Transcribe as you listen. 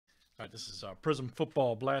All right, this is Prizm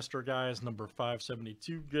Football Blaster, guys, number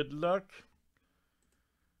 572. Good luck.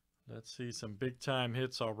 Let's see some big-time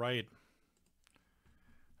hits. All right.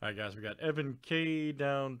 All right, guys, we got Evan K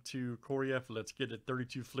down to Corey F. Let's get it.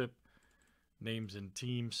 32 flip. Names and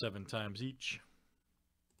teams 7 times each.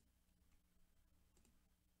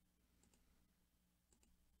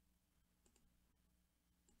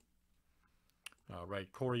 All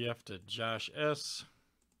right, Corey F to Josh S.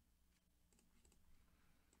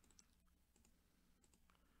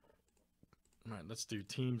 All right, let's do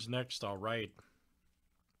teams next. All right.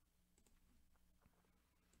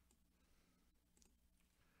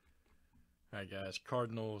 All right, guys,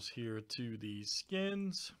 Cardinals here to the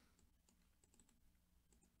Skins.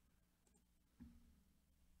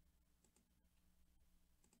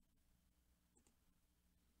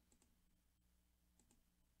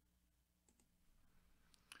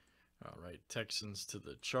 All right, Texans to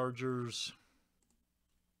the Chargers.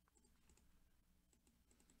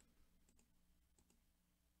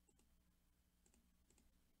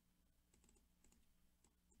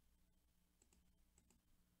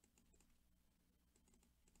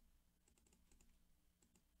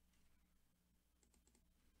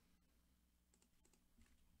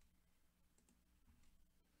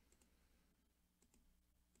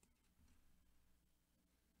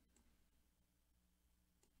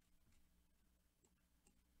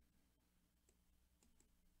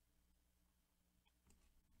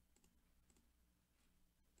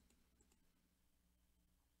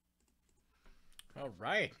 All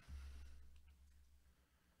right.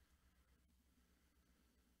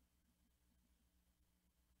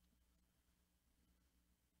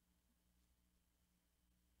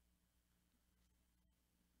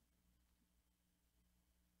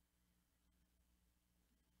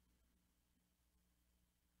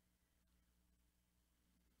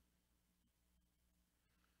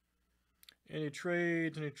 Any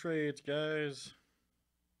trades, guys?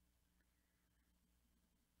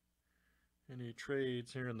 Any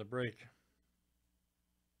trades here in the break?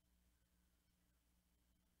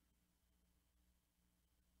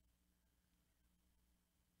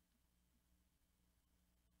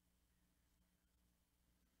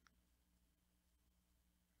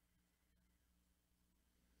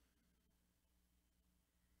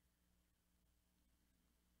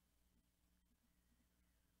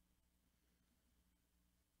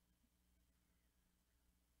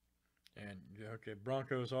 And, okay,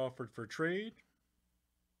 Broncos offered for trade.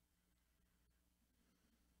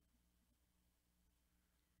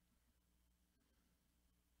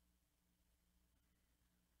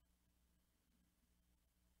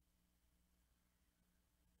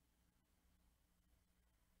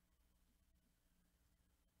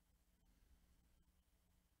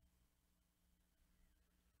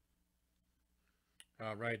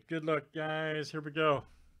 All right, good luck, guys. Here we go.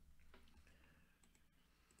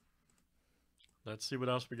 Let's see what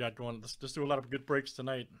else we got going. Let's just do a lot of good breaks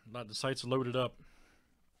tonight. A lot of the sites are loaded up.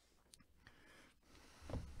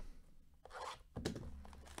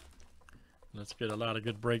 Let's get a lot of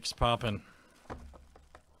good breaks popping.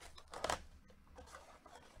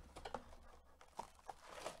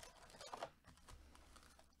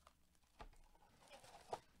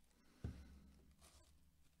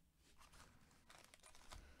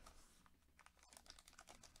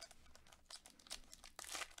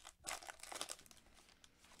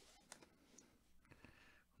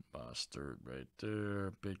 Bastard right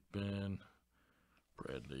there. Big Ben.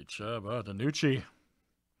 Bradley Chubb. Oh, Danucci.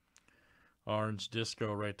 Orange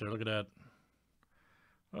Disco right there. Look at that.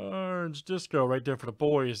 Orange Disco right there for the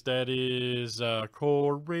boys. That is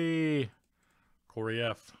Corey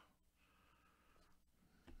F.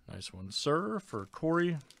 Nice one, sir, for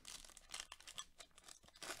Corey.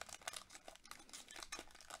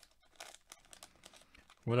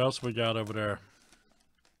 What else we got over there?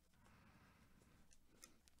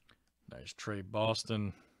 Nice Trey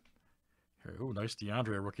Boston. Here, ooh, nice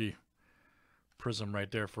DeAndre rookie. Prizm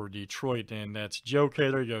right there for Detroit, and that's Joe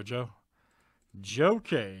K. There you go, Joe. Joe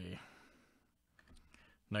K.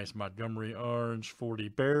 Nice Montgomery orange 40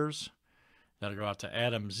 Bears. That'll go out to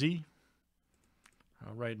Adam Z.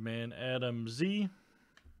 All right, man, Adam Z.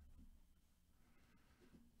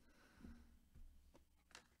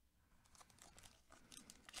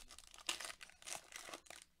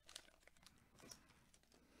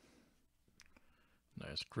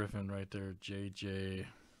 Nice Griffin right there, JJ.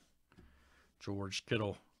 George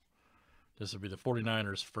Kittle. This will be the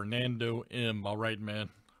 49ers. Fernando M. All right, man.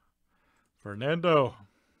 Fernando.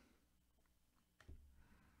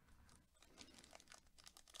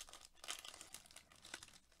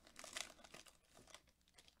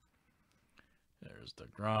 There's the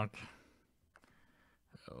Gronk.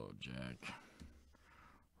 Oh, Jack.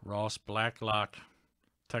 Ross Blacklock,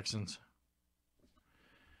 Texans.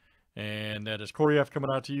 And that is Corey F.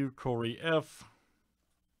 coming out to you. Corey F.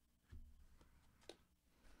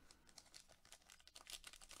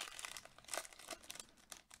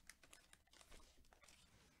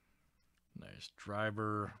 Nice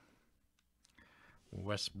driver.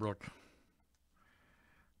 Westbrook.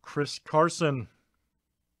 Chris Carson.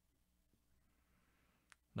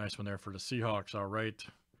 Nice one there for the Seahawks. All right.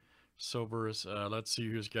 Silvers. Let's see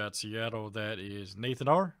who's got Seattle. That is Nathan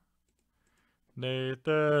R.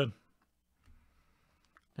 Nathan.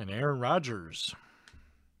 And Aaron Rodgers.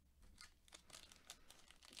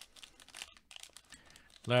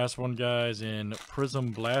 Last one, guys, in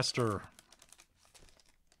Prizm Blaster.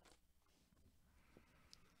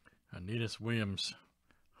 Aeneas Williams.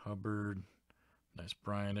 Hubbard. Nice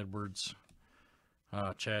Brian Edwards.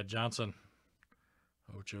 Chad Johnson.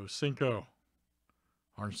 Ocho Cinco.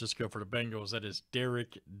 Orange Disco for the Bengals. That is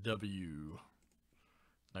Derek W.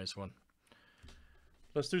 Nice one.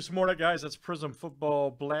 Let's do some more, guys. That's Prizm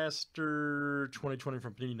Football Blaster 2020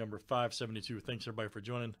 from Panini number 572. Thanks, everybody, for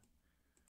joining.